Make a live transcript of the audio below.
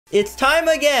It's time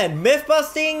again, myth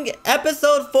busting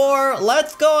episode 4.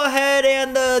 Let's go ahead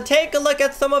and take a look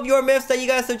at some of your myths that you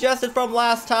guys suggested from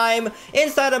last time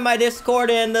inside of my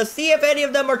Discord and see if any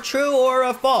of them are true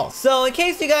or false. So in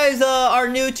case you guys are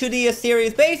new to the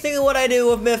series, basically what I do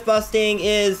with myth busting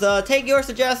is take your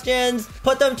suggestions,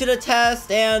 put them to the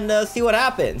test, and see what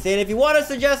happens. And if you want to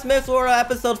suggest myths for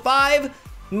episode 5,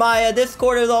 my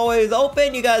Discord is always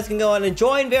open. You guys can go on and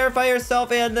join, verify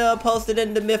yourself, and post it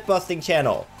in the myth busting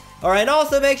channel. Alright,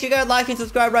 also make sure you guys like and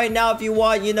subscribe right now if you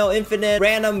want, you know, infinite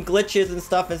random glitches and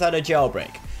stuff inside of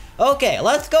Jailbreak. Okay,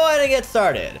 let's go ahead and get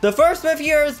started. The first myth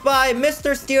here is by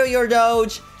Mr. Steal Your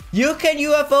Doge. You can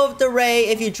UFO with the ray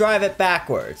if you drive it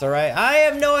backwards, alright? I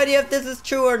have no idea if this is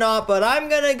true or not, but I'm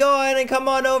gonna go ahead and come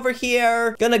on over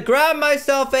here. Gonna grab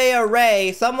myself a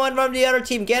ray. Someone from the other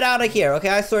team, get out of here, okay?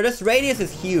 I swear, this radius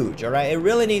is huge, alright? It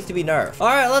really needs to be nerfed.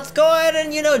 Alright, let's go ahead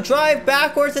and, you know, drive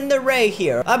backwards in the ray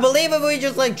here. I believe if we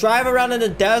just, like, drive around in the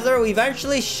desert, we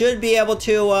eventually should be able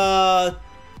to,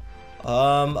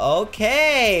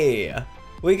 okay.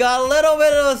 We got a little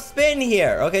bit of a spin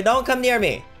here. Okay, don't come near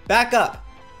me. Back up.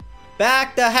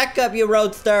 Back the heck up, you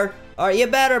roadster. Alright, you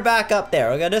better back up there.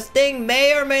 Okay, this thing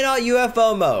may or may not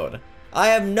UFO mode. I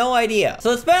have no idea. So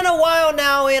it's been a while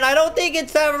now, and I don't think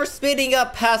it's ever speeding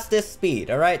up past this speed.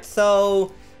 Alright,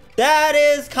 so that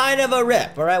is kind of a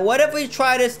rip. Alright, what if we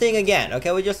try this thing again?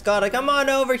 Okay, we just gotta come on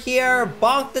over here,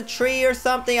 bonk the tree or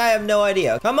something. I have no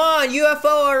idea. Come on, UFO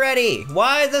already.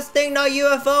 Why is this thing not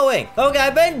UFOing? Okay,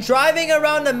 I've been driving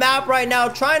around the map right now,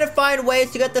 trying to find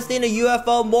ways to get this thing to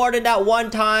UFO more than that one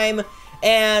time.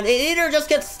 And it either just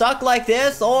gets stuck like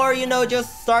this, or, you know,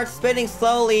 just starts spinning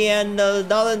slowly and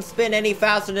doesn't spin any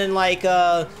faster than, like,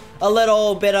 a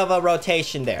little bit of a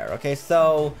rotation there. Okay,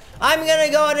 so I'm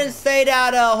gonna go ahead and say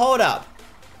that, hold up.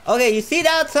 Okay, you see,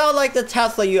 that's how, like, the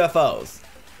Tesla UFOs.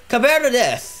 Compared to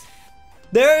this,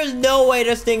 there is no way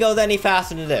this thing goes any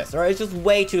faster than this, or it's just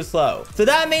way too slow. So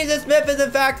that means this myth is in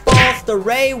fact false. The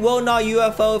ray will not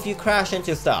UFO if you crash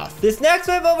into stuff. This next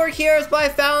myth over here is by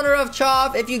founder of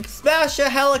Chov. If you smash a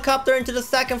helicopter into the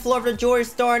second floor of the jewelry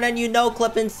store and then you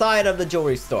no-clip inside of the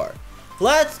jewelry store.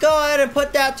 Let's go ahead and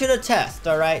put that to the test,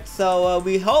 alright? So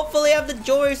we hopefully have the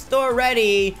jewelry store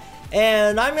ready.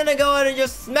 And I'm gonna go ahead and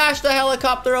just smash the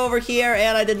helicopter over here.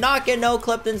 And I did not get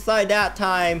no-clipped inside that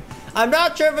time. I'm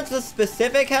not sure if it's a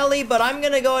specific heli, but I'm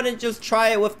gonna go ahead and just try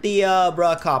it with the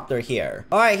bracopter here.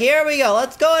 Alright, here we go.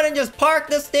 Let's go ahead and just park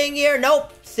this thing here.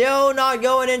 Nope, still not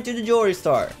going into the jewelry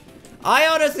store. I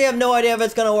honestly have no idea if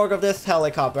it's gonna work with this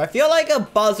helicopter. I feel like a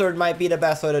buzzard might be the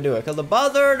best way to do it, because the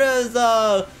buzzard is,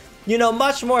 you know,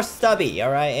 much more stubby,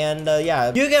 alright? And,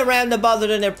 yeah, you can ram the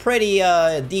buzzard in there pretty,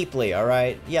 deeply,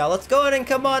 alright? Yeah, let's go ahead and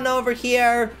come on over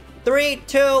here. 3,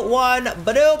 2, 1,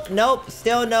 badoop. Nope,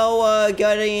 still no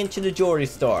getting into the jewelry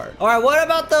store. Alright, what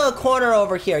about the corner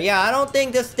over here? Yeah, I don't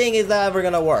think this thing is ever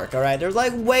gonna work, alright? There's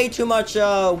like way too much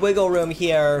wiggle room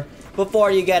here before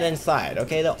you get inside,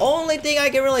 okay? The only thing I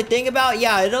can really think about,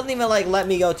 yeah, it doesn't even like let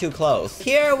me go too close.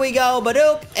 Here we go,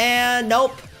 badoop, and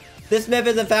nope. This myth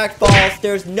is in fact false.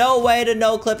 There's no way to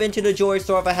no-clip into the jewelry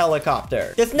store of a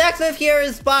helicopter. This next myth here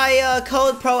is by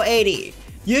Code Pro 80.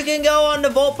 You can go on the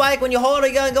Volt bike when you hold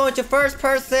a gun, go into first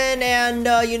person, and,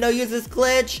 you know, use this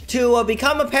glitch to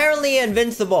become apparently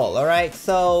invincible, alright?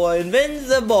 So,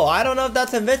 invincible. I don't know if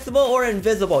that's invincible or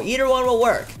invisible. Either one will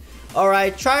work.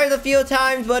 Alright, try it a few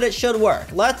times, but it should work.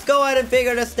 Let's go ahead and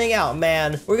figure this thing out,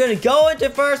 man. We're gonna go into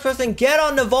first person, get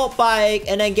on the Volt bike,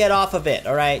 and then get off of it,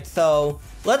 alright? So,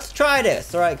 let's try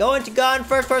this. Alright, go into gun,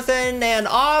 first person, and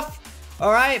off.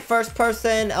 Alright, first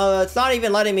person. It's not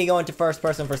even letting me go into first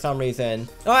person for some reason.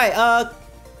 Alright,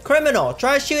 criminal,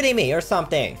 try shooting me or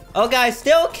something. Okay, I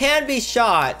still can be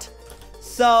shot.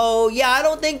 So, yeah, I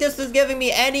don't think this is giving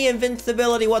me any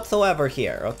invincibility whatsoever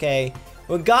here, okay?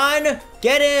 We're gone,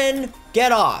 get in,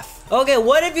 get off. Okay,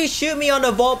 what if you shoot me on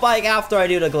the Volt bike after I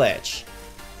do the glitch?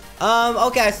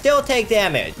 Okay, I still take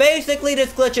damage. Basically,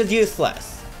 this glitch is useless.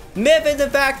 Myth is in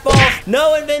fact false.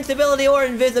 No invincibility or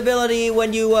invisibility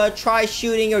when you try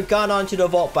shooting your gun onto the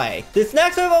Volt bike. This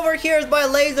next one over here is by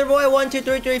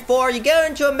LaserBoy12334. You get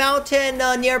into a mountain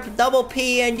near Double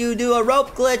P and you do a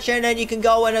rope glitch, and then you can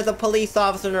go in as a police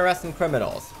officer and arrest some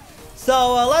criminals.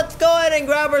 So let's go ahead and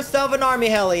grab ourselves an army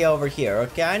heli over here.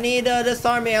 Okay, I need this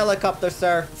army helicopter,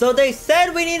 sir. So they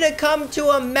said we need to come to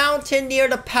a mountain near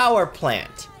the power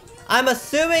plant. I'm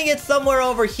assuming it's somewhere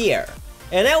over here.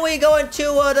 And then we go into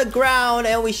the ground,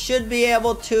 and we should be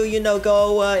able to, you know,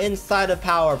 go inside a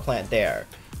power plant there.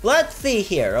 Let's see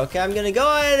here. Okay, I'm gonna go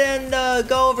ahead and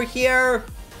go over here.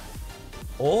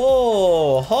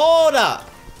 Oh, hold up.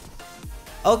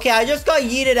 Okay, I just got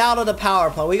yeeted out of the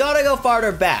power plant. We gotta go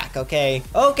farther back, okay?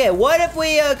 Okay, what if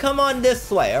we come on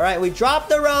this way, all right? We drop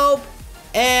the rope,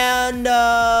 and,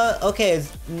 okay,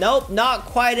 nope, not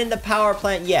quite in the power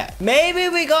plant yet. Maybe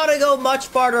we gotta go much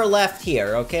farther left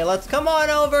here, okay? Let's come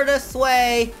on over this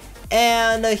way,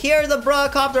 and here's the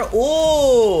brocopter.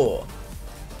 Ooh!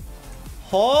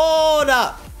 Hold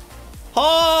up.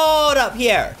 Hold up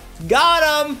here.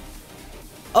 Got him!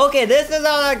 Okay, this is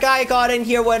how that guy got in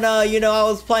here when, you know, I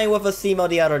was playing with a Simo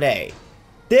the other day.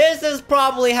 This is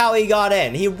probably how he got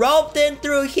in. He roped in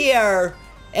through here,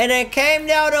 and then came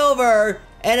down over,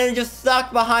 and then just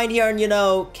stuck behind here and, you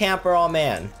know, camper all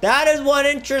man. That is one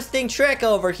interesting trick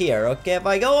over here, okay? If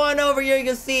I go on over here, you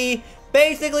can see,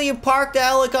 basically you park the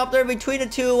helicopter between the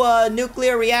two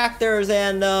nuclear reactors,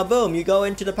 and boom, you go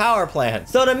into the power plant.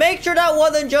 So to make sure that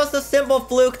wasn't just a simple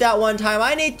fluke that one time,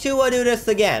 I need to do this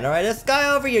again, all right? This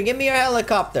guy over here, give me your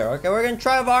helicopter, okay? We're gonna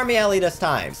try with Army Heli this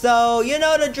time. So, you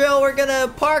know the drill, we're gonna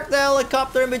park the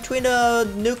helicopter in between the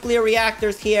nuclear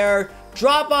reactors here,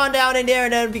 drop on down in there,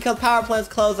 and then because power plant's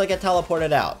closed, I get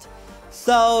teleported out.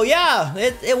 So, yeah,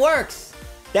 it works.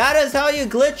 That is how you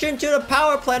glitch into the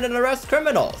power plant and arrest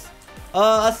criminals.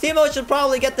 Asimo should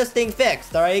probably get this thing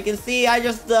fixed, alright? You can see I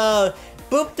just,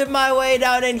 booped my way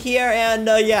down in here, and,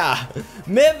 yeah.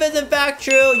 Myth is in fact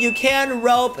true. You can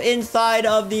rope inside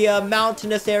of the,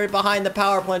 mountainous area behind the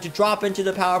power plant to drop into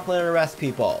the power plant and arrest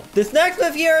people. This next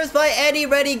myth here is by Eddie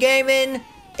Ready Gaming.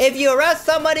 If you arrest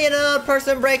somebody and another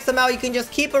person breaks them out, you can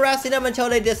just keep arresting them until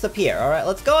they disappear. Alright,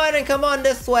 let's go ahead and come on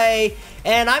this way.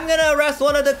 And I'm gonna arrest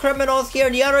one of the criminals here.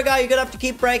 And the other guy, you're gonna have to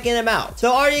keep breaking him out.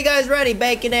 So are you guys ready,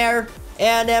 Baconair?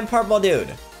 And then Purple Dude.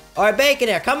 Alright,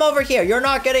 Baconair, come over here. You're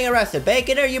not getting arrested.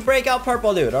 Baconair, you break out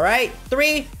Purple Dude, alright?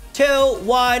 3, 2,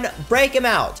 1, break him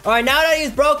out. Alright, now that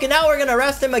he's broken out, we're gonna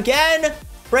arrest him again.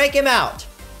 Break him out.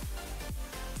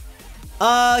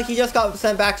 He just got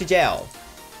sent back to jail.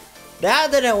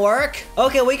 That didn't work.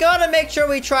 Okay, we gotta make sure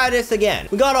we try this again.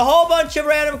 We got a whole bunch of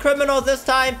random criminals this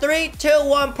time. 3, 2,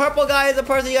 1. Purple guy is the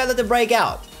person you guys have to break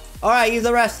out. Alright, he's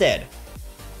arrested.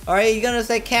 Alright, you're gonna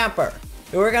say camper.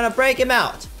 We're gonna break him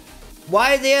out.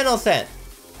 Why is he innocent?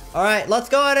 Alright, let's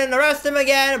go ahead and arrest him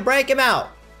again and break him out.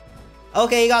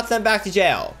 Okay, he got sent back to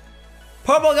jail.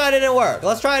 Purple guy didn't work.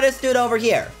 Let's try this dude over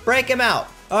here. Break him out.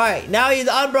 Alright, now he's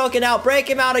unbroken out. Break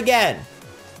him out again.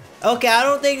 Okay, I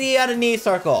don't think he had a knee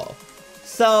circle.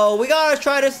 So, we gotta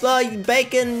try this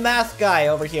bacon mask guy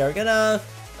over here. We're gonna...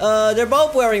 they're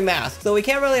both wearing masks, so we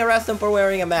can't really arrest him for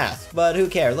wearing a mask. But who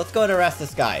cares? Let's go and arrest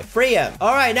this guy. Free him.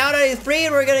 Alright, now that he's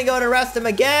freed, we're gonna go and arrest him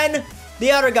again.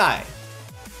 The other guy.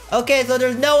 Okay, so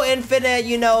there's no infinite,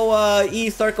 you know,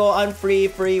 E-circle, unfree,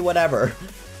 free, whatever.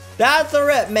 That's a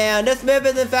rip, man. This myth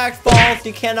is in fact false.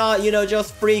 You cannot, you know,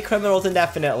 just free criminals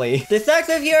indefinitely. This next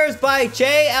myth here is by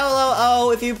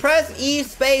JLOO. If you press E,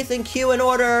 space, and Q in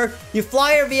order, you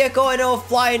fly your vehicle and it will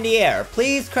fly in the air.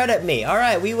 Please credit me.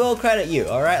 Alright, we will credit you.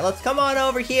 Alright, let's come on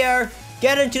over here.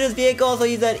 Get into this vehicle. So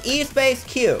you said E, space,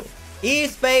 Q. E,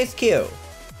 space, Q.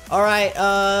 Alright,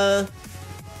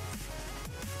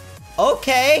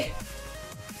 okay.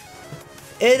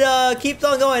 It, keeps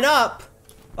on going up.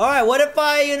 Alright, what if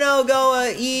I, you know, go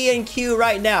E and Q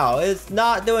right now? It's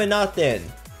not doing nothing.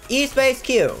 E space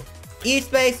Q. E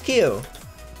space Q.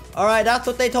 Alright, that's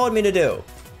what they told me to do.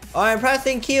 Alright, I'm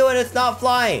pressing Q and it's not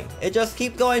flying. It just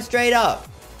keeps going straight up.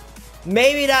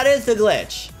 Maybe that is the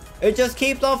glitch. It just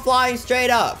keeps on flying straight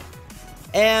up.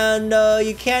 And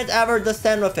you can't ever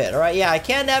descend with it. Alright, yeah, I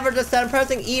can't ever descend. I'm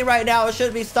pressing E right now. It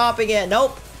should be stopping it.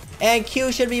 Nope. And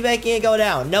Q should be making it go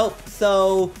down. Nope.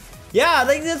 So... yeah, I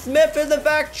think this myth is in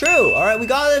fact true. Alright, we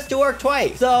got this to work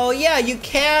twice. So, yeah, you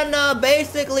can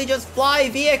basically just fly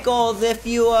vehicles if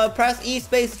you press E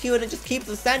space Q and it just keeps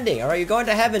ascending. Alright, you're going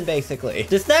to heaven, basically.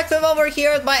 This next one over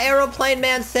here is by Aeroplane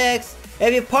Man 6.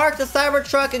 If you park the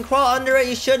Cybertruck and crawl under it,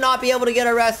 you should not be able to get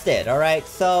arrested. Alright,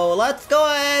 so let's go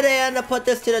ahead and put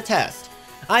this to the test.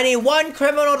 I need one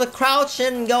criminal to crouch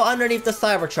and go underneath the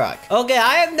Cybertruck. Okay,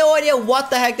 I have no idea what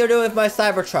the heck they're doing with my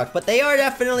Cybertruck, but they are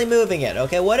definitely moving it.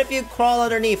 Okay, what if you crawl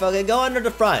underneath? Okay, go under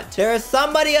the front. There is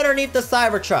somebody underneath the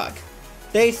Cybertruck.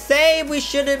 They say we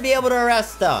shouldn't be able to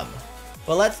arrest them.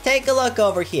 Well, let's take a look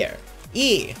over here.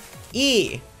 E.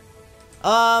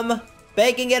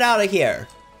 Bacon, get out of here.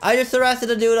 I just arrested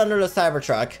a dude under the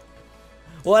Cybertruck.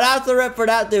 Well, that's a rip for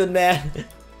that dude, man.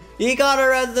 He got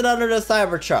arrested under the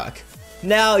Cybertruck.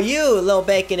 Now you, little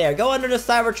Baconair, go under the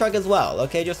Cybertruck as well,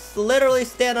 okay? Just literally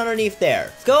stand underneath there.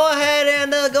 Let's go ahead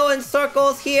and go in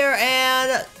circles here,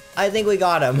 and I think we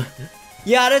got him.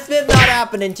 Yeah, this is not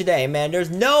happening today, man. There's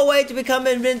no way to become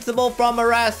invincible from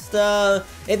arrest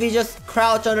if you just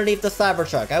crouch underneath the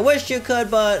Cybertruck. I wish you could,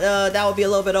 but that would be a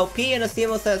little bit OP, and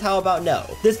Asimo says, how about no?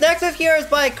 This next one here is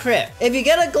by Crip. If you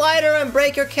get a glider and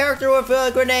break your character with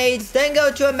grenades, then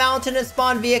go to a mountain and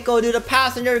spawn vehicle, do the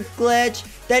passenger glitch,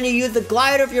 then you use the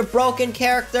glider of your broken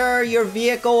character, your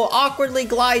vehicle will awkwardly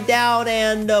glide down,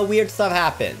 and weird stuff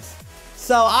happens.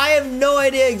 So I have no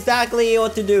idea exactly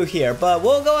what to do here, but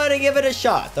we'll go ahead and give it a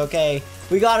shot, okay?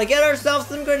 We gotta get ourselves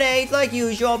some grenades like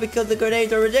usual because the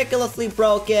grenades are ridiculously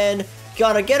broken.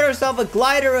 Gotta get ourselves a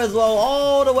glider as well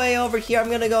all the way over here.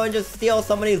 I'm gonna go and just steal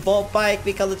somebody's Volt bike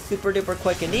because it's super duper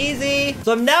quick and easy.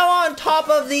 So I'm now on top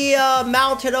of the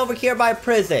mountain over here by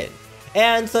prison.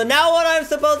 And so now what I'm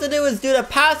supposed to do is do the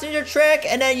passenger trick,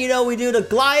 and then, you know, we do the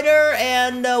glider,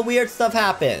 and weird stuff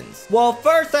happens. Well,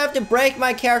 first I have to break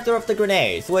my character with the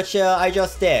grenades, which I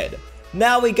just did.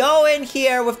 Now we go in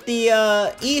here with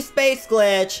the E-space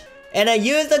glitch, and I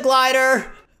use the glider.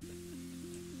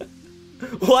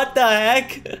 What the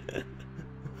heck?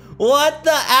 What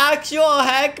the actual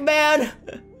heck, man?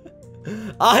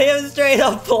 I am straight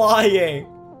up flying.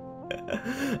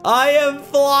 I am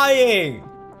flying.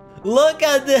 Look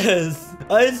at this!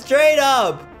 I straight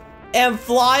up am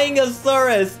flying a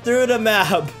Saurus through the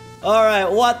map.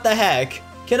 Alright, what the heck?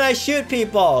 Can I shoot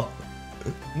people?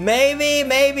 Maybe,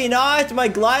 maybe not. My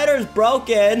glider's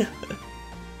broken.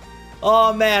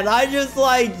 Oh man, I just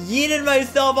like yeeted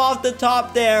myself off the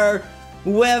top there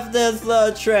with this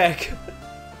trick.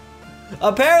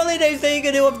 Apparently they say you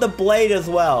can do it with the blade as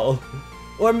well.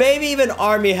 Or maybe even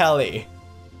army heli.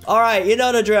 Alright, you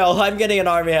know the drill. I'm getting an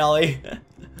army heli.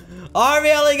 Army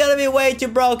heli gonna be way too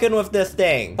broken with this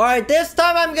thing. Alright, this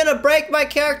time I'm gonna break my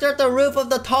character at the roof of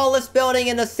the tallest building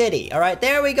in the city. Alright,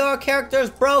 there we go. Our character's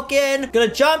broken. Gonna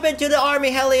jump into the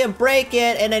army heli and break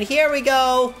it. And then here we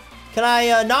go. Can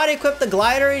I not equip the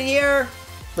glider in here?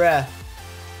 Bruh.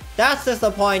 That's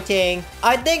disappointing.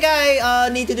 I think I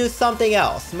need to do something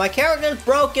else. My character's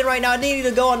broken right now. I need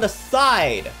to go on the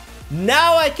side.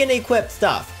 Now I can equip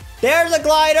stuff. There's a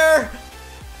glider.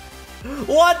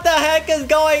 What the heck is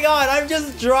going on? I'm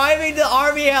just driving the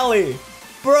army heli.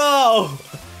 Bro.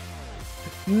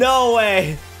 No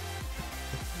way.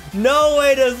 No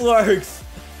way this works.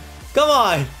 Come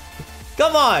on.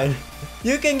 Come on.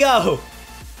 You can go.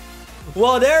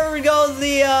 Well, there goes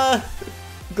the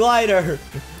glider.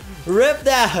 Rip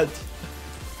that.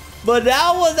 But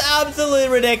that was absolutely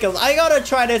ridiculous. I gotta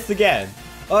try this again.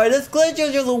 Alright, this glitch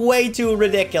is just way too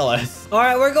ridiculous.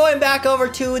 Alright, we're going back over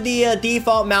to the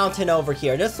default mountain over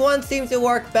here. This one seems to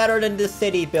work better than the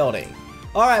city building.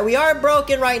 Alright, we are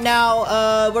broken right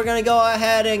now. We're gonna go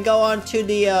ahead and go on to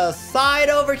the side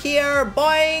over here.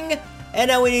 Boing! And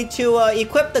then we need to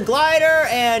equip the glider,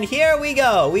 and here we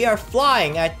go. We are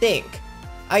flying, I think.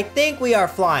 I think we are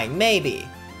flying, maybe.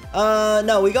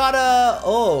 No, we gotta...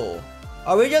 Oh...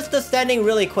 Are we just descending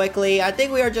really quickly? I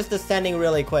think we are just descending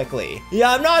really quickly.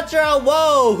 Yeah, I'm not sure how...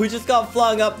 Whoa! We just got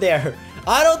flung up there.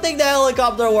 I don't think the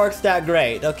helicopter works that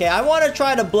great. Okay, I want to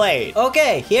try the blade.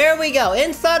 Okay, here we go.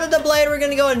 Inside of the blade, we're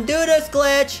going to go and do this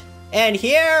glitch. And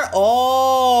here...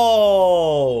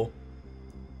 Oh!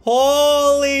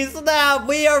 Holy snap!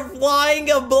 We are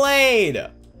flying a blade!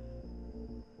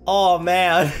 Oh,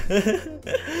 man.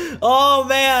 Oh,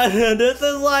 man. This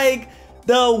is like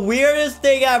the weirdest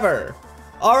thing ever.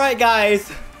 Alright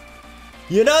guys,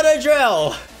 you know the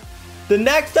drill. The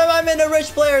next time I'm in a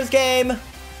Rich Players game,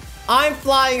 I'm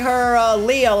flying her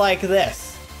Leah like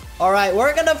this. Alright,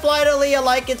 we're gonna fly to Leah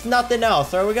like it's nothing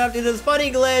else. Or we're gonna do this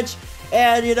funny glitch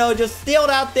and, you know, just steal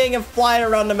that thing and fly it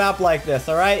around the map like this,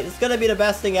 alright? It's gonna be the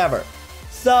best thing ever.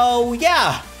 So,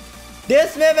 yeah.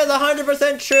 This myth is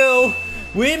 100% true.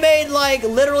 We made, like,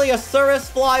 literally a Saurus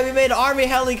fly. We made Army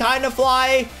Heli kind of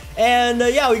fly. And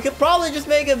yeah, we could probably just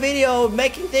make a video of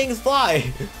making things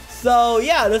fly. So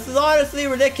yeah, this is honestly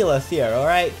ridiculous here,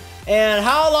 alright? And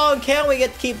how long can we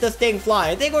keep this thing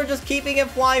flying? I think we're just keeping it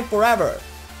flying forever.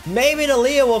 Maybe the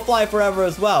Leah will fly forever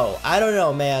as well. I don't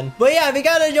know, man. But yeah, if you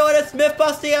guys enjoyed this myth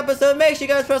busting episode, make sure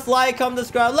you guys press like, comment,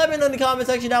 subscribe. Let me know in the comment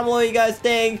section down below what you guys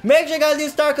think. Make sure you guys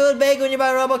use star code BAG when you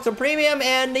buy Roblox or Premium.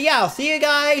 And yeah, I'll see you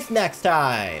guys next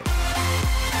time.